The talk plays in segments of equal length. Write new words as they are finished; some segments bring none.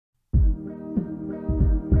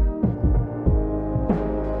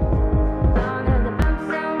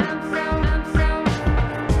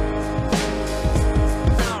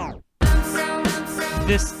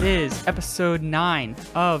This is episode 9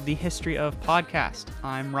 of the History of Podcast.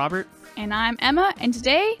 I'm Robert. And I'm Emma, and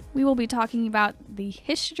today we will be talking about the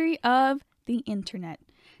history of the internet.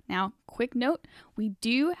 Now, quick note, we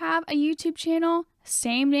do have a YouTube channel,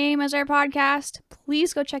 same name as our podcast.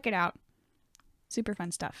 Please go check it out. Super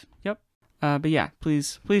fun stuff. Yep. But yeah,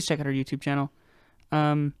 please check out our YouTube channel.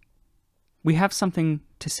 We have something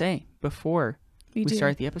to say before we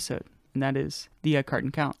start the episode, and that is the egg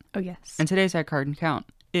carton count. Oh, yes. And today's egg carton count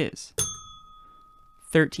is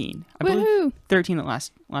 13. I Woohoo! believe 13 at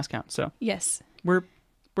last count. So yes, we're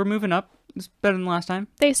moving up. It's better than last time.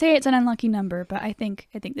 they say it's an unlucky number, but I think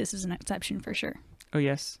this is an exception for sure. Oh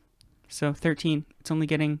yes. So 13. It's only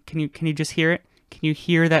getting. Can you just hear it? Can you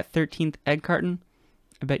hear that 13th egg carton?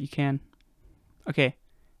 I bet you can. Okay.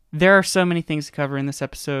 There are so many things to cover in this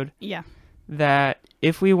episode. Yeah. That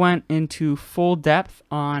if we went into full depth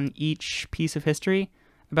on each piece of history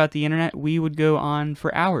about the internet, we would go on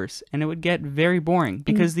for hours and it would get very boring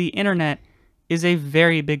because the internet is a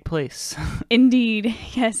very big place. Indeed,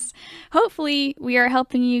 yes. Hopefully, we are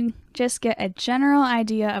helping you just get a general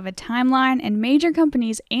idea of a timeline and major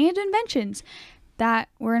companies and inventions that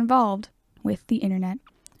were involved with the internet.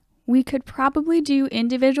 We could probably do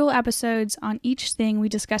individual episodes on each thing we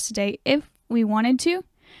discussed today if we wanted to.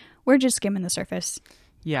 We're just skimming the surface.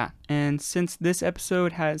 Yeah, and since this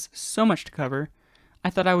episode has so much to cover,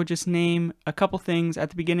 I thought I would just name a couple things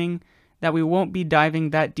at the beginning that we won't be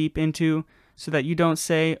diving that deep into so that you don't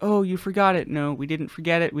say, oh, you forgot it. No, we didn't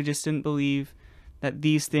forget it. We just didn't believe that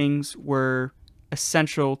these things were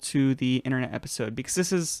essential to the internet episode because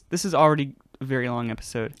this is already a very long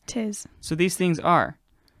episode. 'Tis. So these things are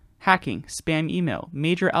hacking, spam email,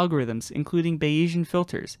 major algorithms including Bayesian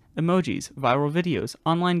filters, emojis, viral videos,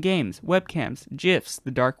 online games, webcams, GIFs,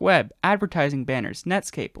 the dark web, advertising banners,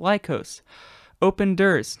 Netscape, Lycos, Open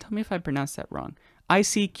Doors, tell me if I pronounced that wrong,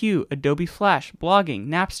 ICQ, Adobe Flash, blogging,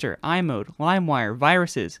 Napster, iMode, LimeWire,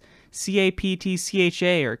 viruses,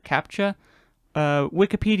 CAPTCHA or CAPTCHA,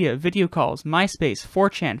 Wikipedia, video calls, MySpace,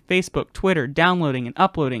 4chan, Facebook, Twitter, downloading and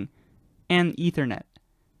uploading, and Ethernet.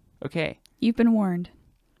 Okay. You've been warned.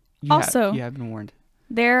 You have been warned.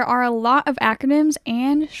 There are a lot of acronyms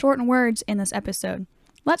and shortened words in this episode.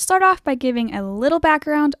 Let's start off by giving a little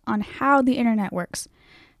background on how the internet works.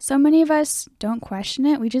 So many of us don't question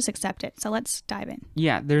it, we just accept it. So let's dive in.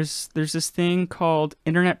 Yeah, there's this thing called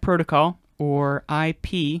Internet Protocol, or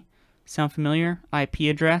IP. Sound familiar? IP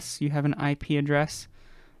address. You have an IP address.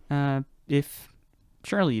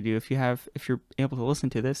 Surely you do if you're able to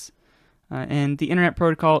listen to this. And the Internet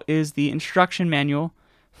Protocol is the instruction manual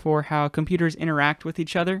for how computers interact with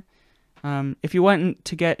each other. If you want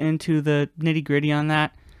to get into the nitty-gritty on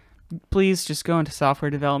that, please just go into software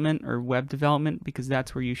development or web development because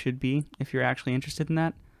that's where you should be if you're actually interested in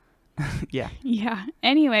that. Yeah. Yeah.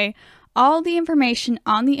 Anyway, all the information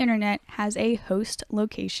on the internet has a host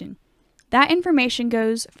location. That information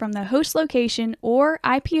goes from the host location or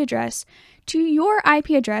IP address to your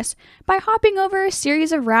IP address by hopping over a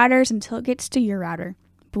series of routers until it gets to your router.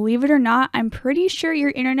 Believe it or not, I'm pretty sure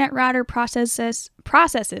your internet router processes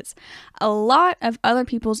a lot of other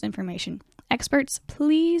people's information. Experts,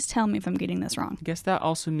 please tell me if I'm getting this wrong. I guess that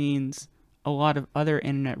also means a lot of other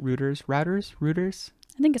internet routers.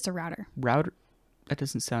 I think it's a router. Router? That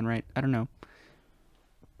doesn't sound right. I don't know.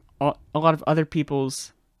 A lot of other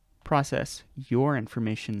people's process your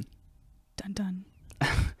information. Dun dun.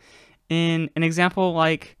 In an example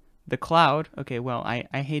like the cloud, okay, well,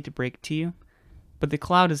 I hate to break it to you, but the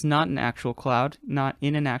cloud is not an actual cloud, not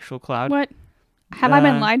in an actual cloud. What? Have I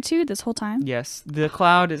been lied to this whole time? Yes. The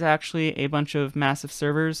cloud is actually a bunch of massive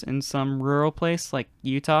servers in some rural place like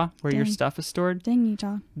Utah where your stuff is stored. Dang,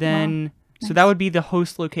 Utah. Then, wow. So Nice. that would be the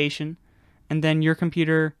host location. And then your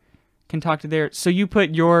computer can talk to their... So you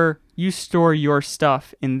store your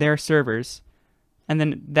stuff in their servers. And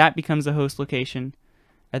then that becomes a host location.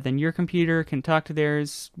 And then your computer can talk to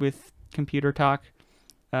theirs with computer talk.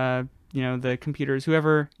 The computers,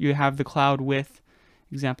 whoever you have the cloud with,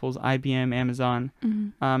 examples, IBM, Amazon.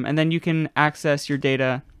 Mm-hmm. And then you can access your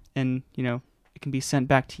data and, it can be sent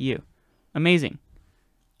back to you. Amazing.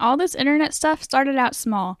 All this internet stuff started out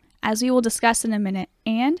small, as we will discuss in a minute,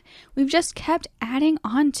 and we've just kept adding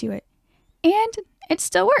on to it. And it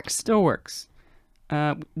still works. Still works.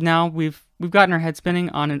 Now we've gotten our head spinning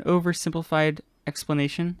on an oversimplified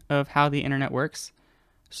explanation of how the internet works.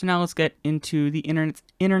 So now let's get into the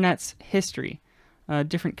internet's history, a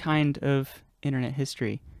different kind of internet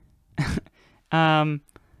history. And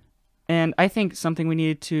I think something we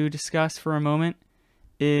needed to discuss for a moment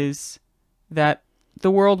is that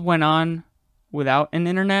the world went on without an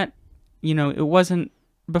internet. It wasn't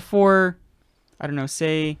before I don't know,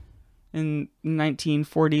 say in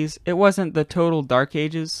 1940s, it wasn't the total dark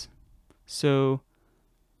ages, so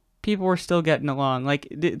people were still getting along. Like,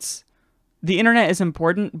 it's the internet is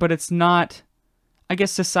important, but it's not. I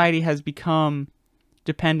guess society has become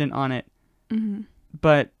dependent on it,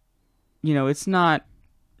 but it's not.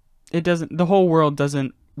 It doesn't. The whole world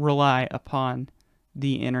doesn't rely upon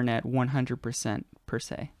the internet 100% per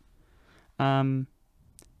se. So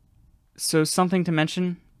something to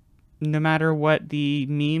mention: no matter what the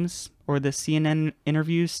memes or the CNN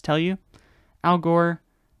interviews tell you, Al Gore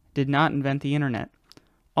did not invent the internet.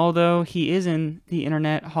 Although he is in the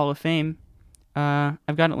Internet Hall of Fame,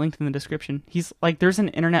 I've got it linked in the description. He's like, there's an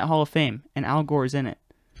Internet Hall of Fame, and Al Gore's in it.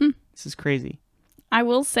 This is crazy. I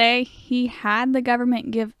will say he had the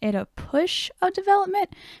government give it a push of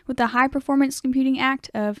development with the High Performance Computing Act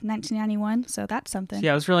of 1991, so that's something. So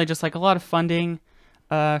yeah, it was really just like a lot of funding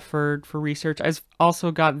for research. I've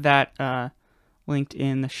also got that linked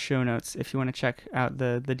in the show notes if you want to check out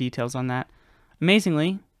the details on that.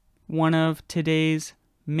 Amazingly, one of today's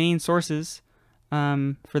main sources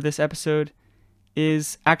for this episode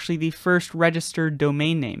is actually the first registered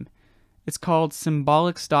domain name. It's called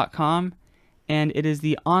symbolics.com, and it is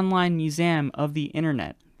the online museum of the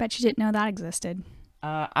internet. Bet you didn't know that existed.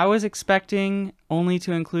 I was expecting only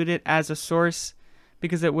to include it as a source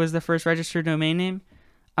because it was the first registered domain name.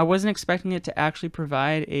 I wasn't expecting it to actually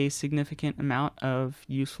provide a significant amount of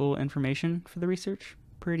useful information for the research.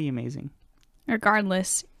 Pretty amazing.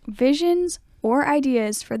 Regardless, visions or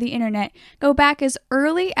ideas for the internet go back as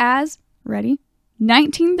early as, ready,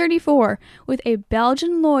 1934, with a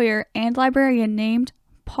Belgian lawyer and librarian named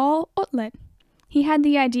Paul Otlet. He had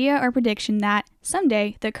the idea or prediction that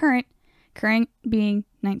someday the current being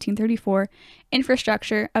 1934,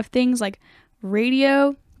 infrastructure of things like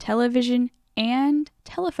radio, television, and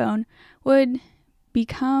telephone would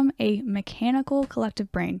become a mechanical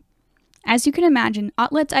collective brain. As you can imagine,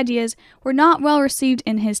 Otlet's ideas were not well received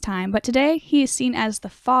in his time, but today he is seen as the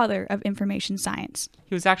father of information science.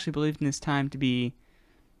 He was actually believed in his time to be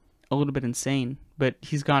a little bit insane, but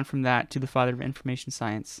he's gone from that to the father of information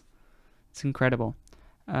science. It's incredible.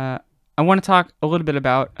 I want to talk a little bit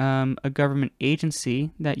about a government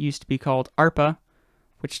agency that used to be called ARPA,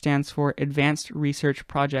 which stands for Advanced Research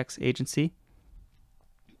Projects Agency.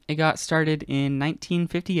 It got started in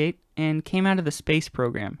 1958 and came out of the space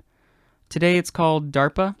program. Today it's called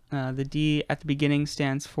DARPA. The D at the beginning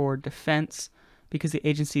stands for defense because the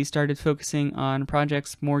agency started focusing on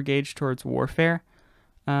projects more gauged towards warfare.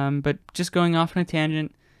 But just going off on a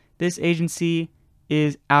tangent, this agency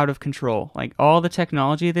is out of control. Like, all the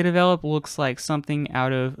technology they develop looks like something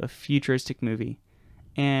out of a futuristic movie.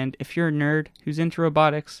 And if you're a nerd who's into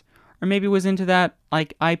robotics, or maybe was into that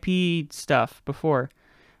like IP stuff before,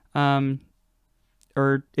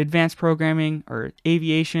 or advanced programming or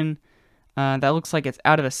aviation, that looks like it's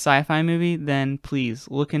out of a sci-fi movie, then please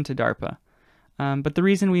look into DARPA. But the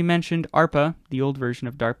reason we mentioned ARPA, the old version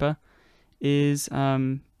of DARPA, is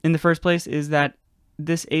in the first place is that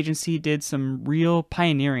this agency did some real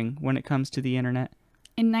pioneering when it comes to the internet.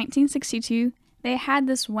 In 1962, they had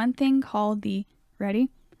this one thing called the, ready,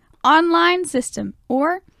 Online System,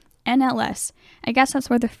 or NLS. I guess that's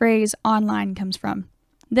where the phrase online comes from.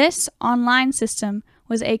 This online system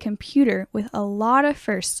was a computer with a lot of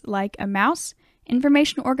firsts, like a mouse,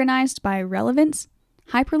 information organized by relevance,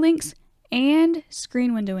 hyperlinks, and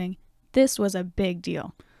screen windowing. This was a big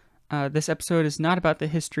deal. This episode is not about the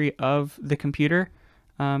history of the computer,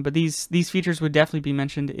 but these features would definitely be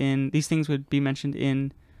mentioned in, these things would be mentioned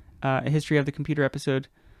in a history of the computer episode.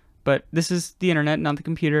 But this is the internet, not the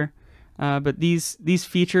computer. But these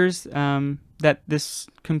features that this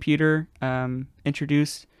computer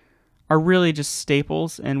introduced are really just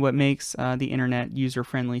staples and what makes the internet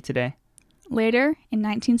user-friendly today. Later, in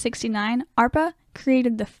 1969, ARPA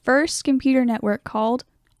created the first computer network called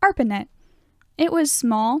ARPANET. It was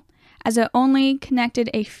small, as it only connected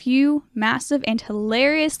a few massive and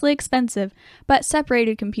hilariously expensive but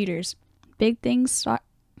separated computers. Big things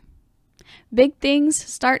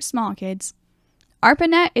start small, kids.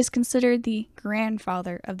 ARPANET is considered the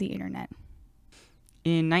grandfather of the internet.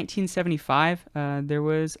 In 1975, there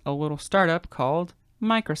was a little startup called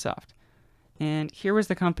Microsoft. And here was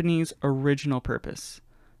the company's original purpose.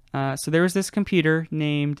 So there was this computer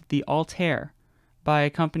named the Altair by a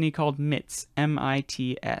company called MITS,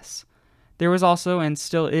 M-I-T-S. There was also, and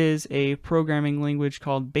still is, a programming language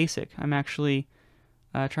called BASIC. I'm actually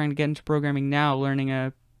trying to get into programming now, learning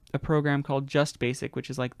a program called Just Basic, which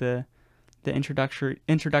is like the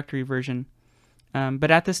introductory version.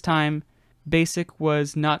 But at this time, BASIC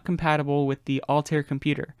was not compatible with the Altair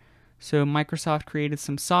computer. So Microsoft created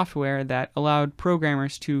some software that allowed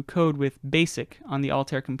programmers to code with BASIC on the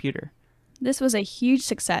Altair computer. This was a huge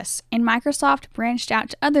success, and Microsoft branched out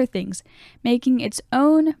to other things, making its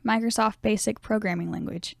own Microsoft Basic programming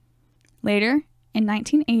language. Later, in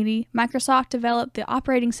 1980, Microsoft developed the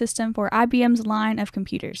operating system for IBM's line of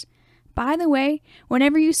computers. By the way,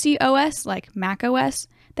 whenever you see OS like Mac OS,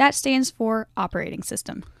 that stands for operating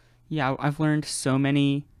system. Yeah, I've learned so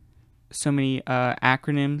many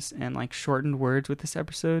acronyms and like shortened words with this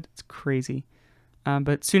episode. It's crazy.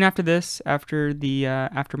 But soon after this, after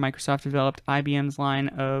Microsoft developed IBM's line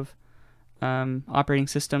of operating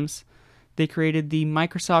systems, they created the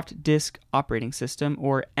Microsoft Disk Operating System,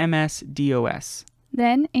 or MS-DOS.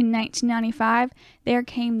 Then, in 1995, there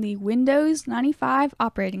came the Windows 95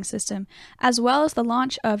 operating system, as well as the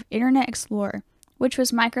launch of Internet Explorer, which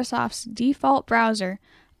was Microsoft's default browser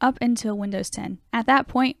up until Windows 10. At that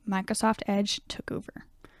point, Microsoft Edge took over.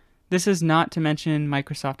 This is not to mention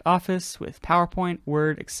Microsoft Office with PowerPoint,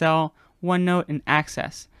 Word, Excel, OneNote, and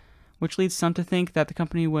Access, which leads some to think that the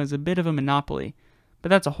company was a bit of a monopoly, but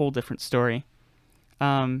that's a whole different story.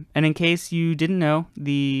 And in case you didn't know,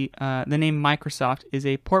 the name Microsoft is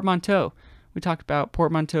a portmanteau. We talked about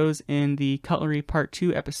portmanteaus in the Cutlery Part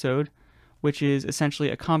 2 episode, which is essentially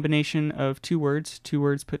a combination of two words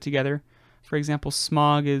put together. For example,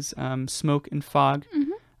 smog is smoke and fog.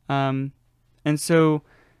 Mm-hmm. And so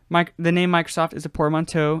the name Microsoft is a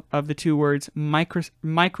portmanteau of the two words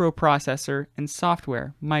microprocessor and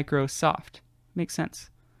software, Microsoft. Makes sense.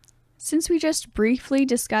 Since we just briefly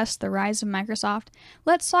discussed the rise of Microsoft,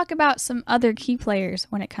 let's talk about some other key players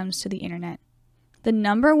when it comes to the internet. The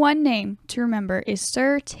number one name to remember is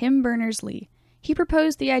Sir Tim Berners-Lee. He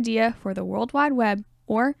proposed the idea for the World Wide Web,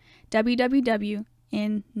 or WWW,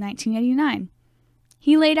 in 1989.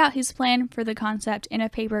 He laid out his plan for the concept in a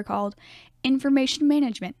paper called Information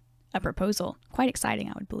Management, a proposal. Quite exciting,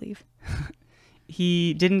 I would believe.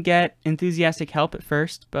 He didn't get enthusiastic help at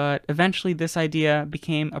first, but eventually this idea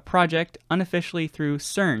became a project unofficially through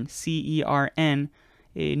CERN, C-E-R-N,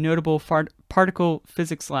 a notable particle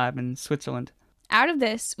physics lab in Switzerland. Out of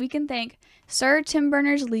this, we can thank Sir Tim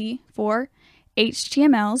Berners-Lee for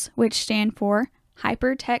HTMLs, which stand for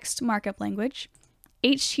Hypertext Markup Language,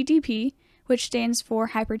 HTTP, which stands for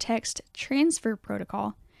Hypertext Transfer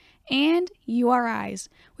Protocol, and URIs,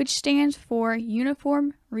 which stands for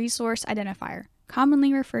Uniform Resource Identifier,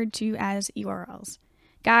 commonly referred to as URLs.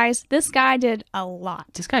 Guys, this guy did a lot.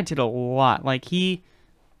 This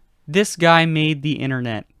guy made the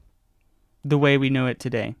internet the way we know it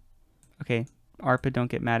today. Okay, ARPA,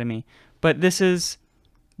 don't get mad at me. But this is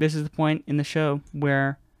the point in the show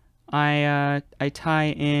where I tie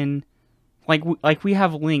in, like we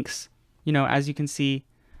have links, as you can see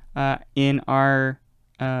in our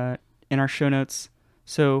show notes.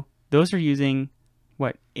 So those are using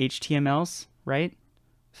HTMLs, right?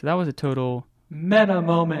 So that was a total meta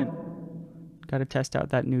moment. Got to test out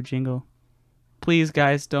that new jingle. Please,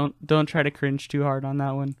 guys, don't try to cringe too hard on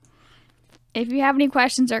that one. If you have any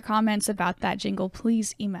questions or comments about that jingle,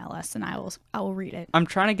 please email us and I will read it. I'm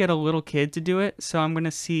trying to get a little kid to do it, so I'm going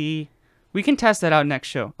to see. We can test that out next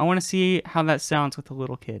show. I want to see how that sounds with a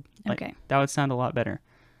little kid. Okay. That would sound a lot better.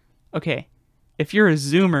 Okay. If you're a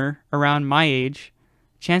Zoomer around my age,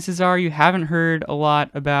 chances are you haven't heard a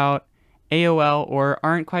lot about AOL or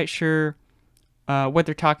aren't quite sure what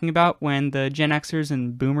they're talking about when the Gen Xers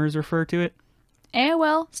and Boomers refer to it.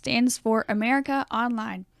 AOL stands for America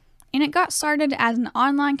Online, and it got started as an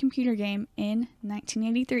online computer game in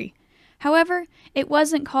 1983. However, it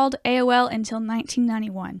wasn't called AOL until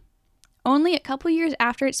 1991. Only a couple years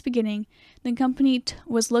after its beginning, the company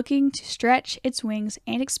was looking to stretch its wings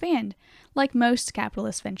and expand, like most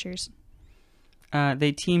capitalist ventures.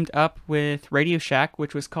 They teamed up with Radio Shack,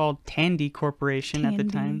 which was called Tandy Corporation at the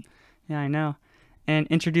time. Yeah, I know. And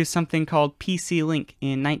introduced something called PC Link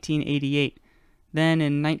in 1988. Then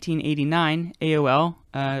in 1989, AOL,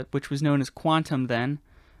 which was known as Quantum then,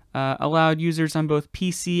 allowed users on both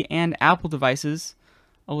PC and Apple devices,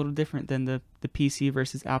 a little different than the PC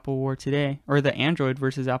versus Apple war today, or the Android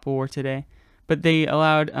versus Apple war today. But they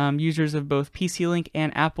allowed users of both PC Link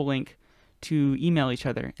and Apple Link to email each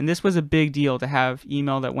other. And this was a big deal to have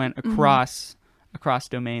email that went across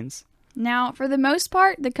domains. Now, for the most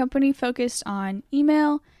part, the company focused on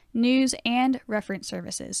email, news, and reference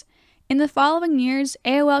services. In the following years,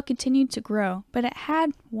 AOL continued to grow, but it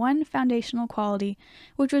had one foundational quality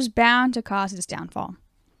which was bound to cause its downfall.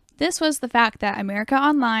 This was the fact that America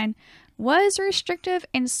Online was restrictive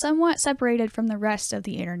and somewhat separated from the rest of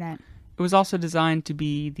the internet. It was also designed to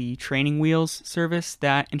be the training wheels service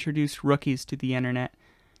that introduced rookies to the internet.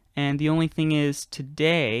 And the only thing is,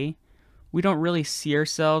 today, we don't really see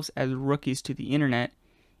ourselves as rookies to the internet,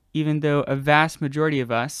 even though a vast majority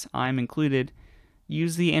of us, I'm included,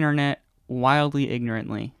 use the internet wildly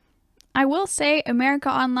ignorantly. I will say America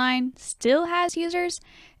Online still has users.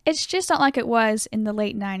 It's just not like it was in the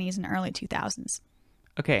late 90s and early 2000s.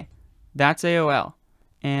 Okay, that's AOL.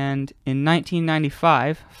 And in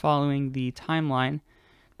 1995, following the timeline,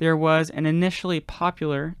 there was an initially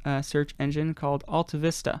popular search engine called Alta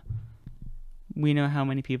Vista. We know how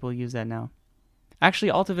many people use that now.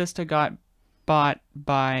 Actually, Alta Vista got bought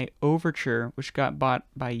by Overture, which got bought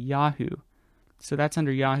by Yahoo. So that's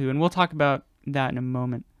under Yahoo, and we'll talk about that in a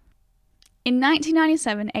moment. In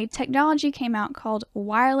 1997, a technology came out called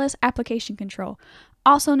Wireless Application Control,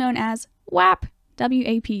 also known as WAP,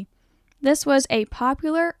 W-A-P. This was a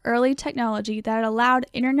popular early technology that allowed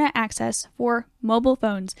internet access for mobile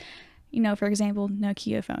phones, for example,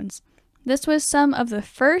 Nokia phones. This was some of the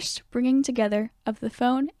first bringing together of the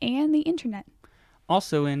phone and the internet.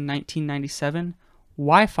 Also in 1997,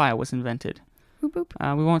 Wi-Fi was invented. Boop,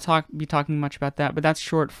 boop. We won't be talking much about that, but that's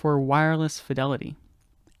short for wireless fidelity.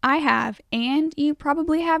 I have, and you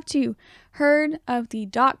probably have too, heard of the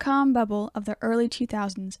dot-com bubble of the early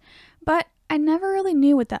 2000s, but I never really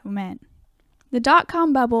knew what that meant. The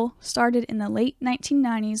dot-com bubble started in the late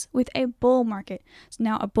 1990s with a bull market. So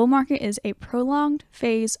now a bull market is a prolonged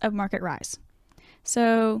phase of market rise.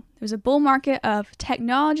 So there was a bull market of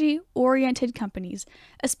technology-oriented companies,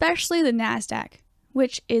 especially the NASDAQ,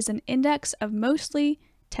 which is an index of mostly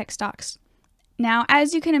tech stocks. Now,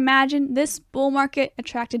 as you can imagine, this bull market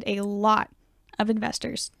attracted a lot of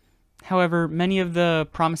investors. However, many of the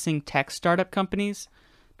promising tech startup companies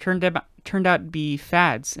turned out to be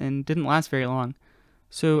fads and didn't last very long.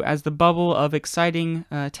 So as the bubble of exciting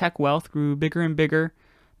tech wealth grew bigger and bigger,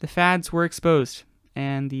 the fads were exposed,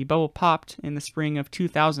 and the bubble popped in the spring of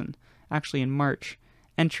 2000, actually in March,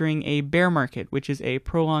 entering a bear market, which is a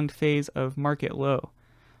prolonged phase of market low.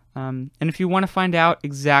 And if you want to find out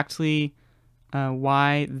exactly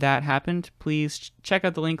why that happened, please check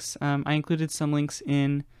out the links. I included some links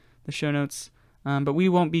in the show notes, but we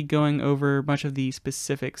won't be going over much of the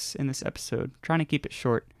specifics in this episode, trying to keep it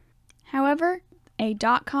short. However, a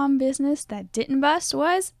dot-com business that didn't bust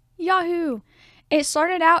was Yahoo! It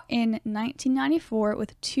started out in 1994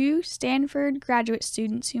 with 2 Stanford graduate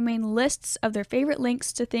students who made lists of their favorite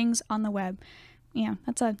links to things on the web.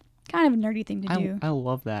 That's a kind of a nerdy thing to do. I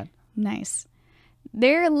love that. Nice.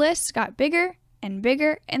 Their lists got bigger and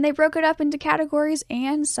bigger, and they broke it up into categories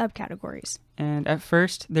and subcategories. And at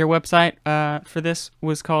first, their website for this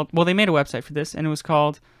was called, they made a website for this, and it was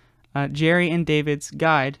called Jerry and David's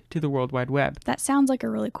Guide to the World Wide Web. That sounds like a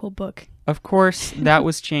really cool book. Of course, that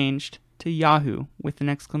was changed to Yahoo with an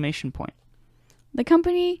exclamation point. The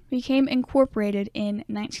company became incorporated in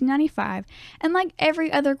 1995, and like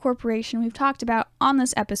every other corporation we've talked about on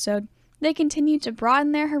this episode, they continued to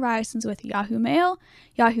broaden their horizons with Yahoo Mail,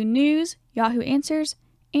 Yahoo News, Yahoo Answers,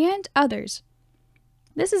 and others.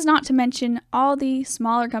 This is not to mention all the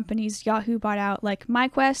smaller companies Yahoo bought out like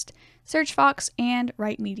MyQuest, SearchFox, and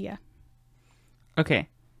Right Media. Okay,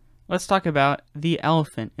 let's talk about the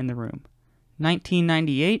elephant in the room.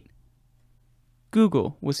 1998,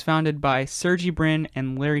 Google was founded by Sergey Brin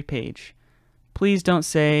and Larry Page. Please don't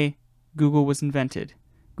say Google was invented.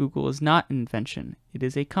 Google is not an invention. It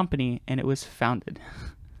is a company, and it was founded.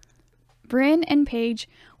 Brin and Page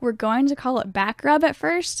were going to call it Backrub at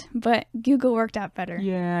first, but Google worked out better.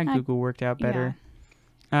 Yeah, Google worked out better.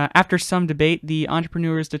 Yeah. After some debate, the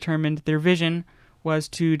entrepreneurs determined their vision was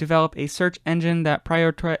to develop a search engine that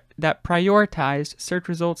prioritized search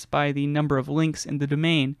results by the number of links in the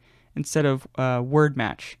domain instead of word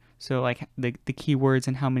match. So like the keywords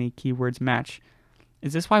and how many keywords match.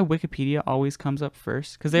 Is this why Wikipedia always comes up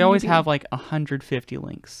first? Because they always have like 150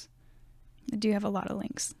 links. They do have a lot of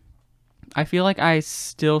links. I feel like I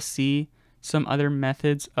still see some other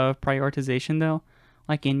methods of prioritization though.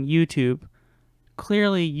 Like in YouTube,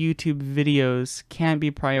 clearly YouTube videos can be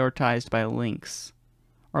prioritized by links.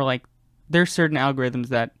 Or like there's certain algorithms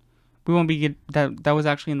that we won't be that was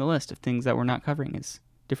actually in the list of things that we're not covering is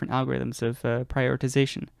different algorithms of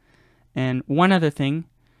prioritization. And one other thing,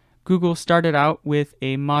 Google started out with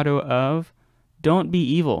a motto of don't be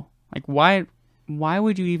evil. Like why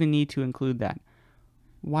would you even need to include that?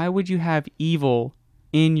 Why would you have evil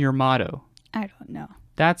in your motto? I don't know.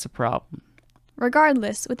 That's a problem.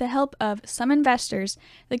 Regardless, with the help of some investors,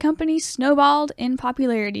 the company snowballed in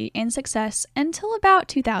popularity and success until about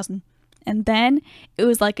 2000. And then it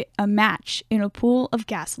was like a match in a pool of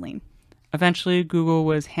gasoline. Eventually, Google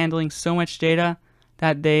was handling so much data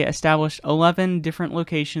that they established 11 different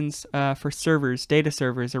locations for data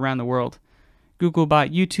servers around the world. Google bought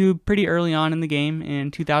YouTube pretty early on in the game in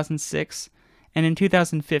 2006. And in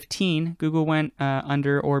 2015, Google went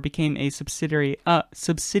under or became a subsidiary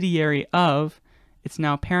of its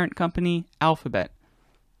now parent company, Alphabet.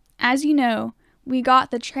 As you know, we got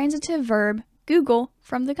the transitive verb Google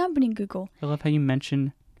from the company Google. I love how you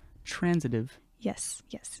mention transitive. Yes.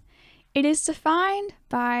 It is defined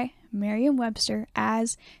by Merriam-Webster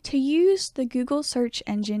as to use the Google search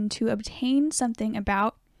engine to obtain something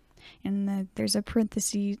about, and there's a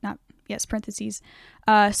parentheses,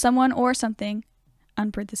 someone or something,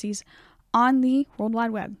 unparentheses, on the World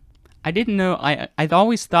Wide Web. I didn't know, I've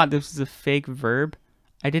always thought this was a fake verb.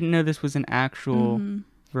 I didn't know this was an actual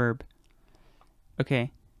verb.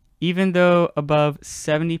 Okay. Even though above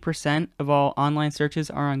 70% of all online searches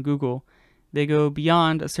are on Google, they go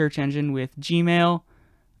beyond a search engine with Gmail,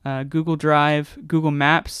 Google Drive, Google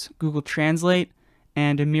Maps, Google Translate,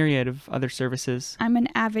 and a myriad of other services. I'm an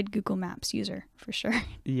avid Google Maps user, for sure.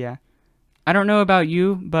 Yeah. I don't know about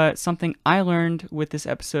you, but something I learned with this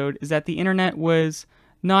episode is that the internet was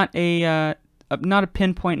not a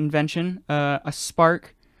pinpoint invention, a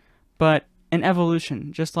spark, but an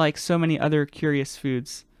evolution, just like so many other curious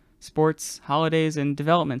foods, sports, holidays, and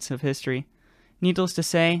developments of history. Needless to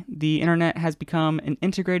say, the internet has become an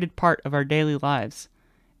integrated part of our daily lives.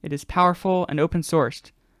 It is powerful and open-sourced,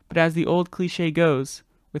 but as the old cliché goes,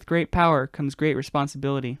 with great power comes great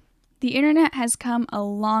responsibility. The internet has come a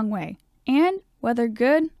long way, and whether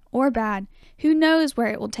good or bad, who knows where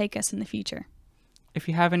it will take us in the future. If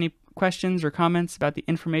you have any questions or comments about the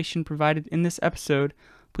information provided in this episode,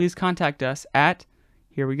 please contact us at,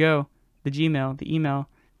 here we go, the email,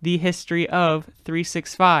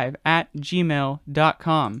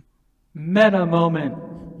 thehistoryOf365@gmail.com. Meta moment.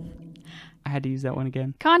 I had to use that one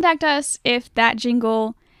again. Contact us if that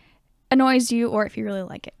jingle annoys you or if you really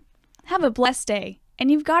like it. Have a blessed day, and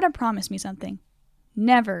you've got to promise me something.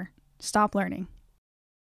 Never stop learning.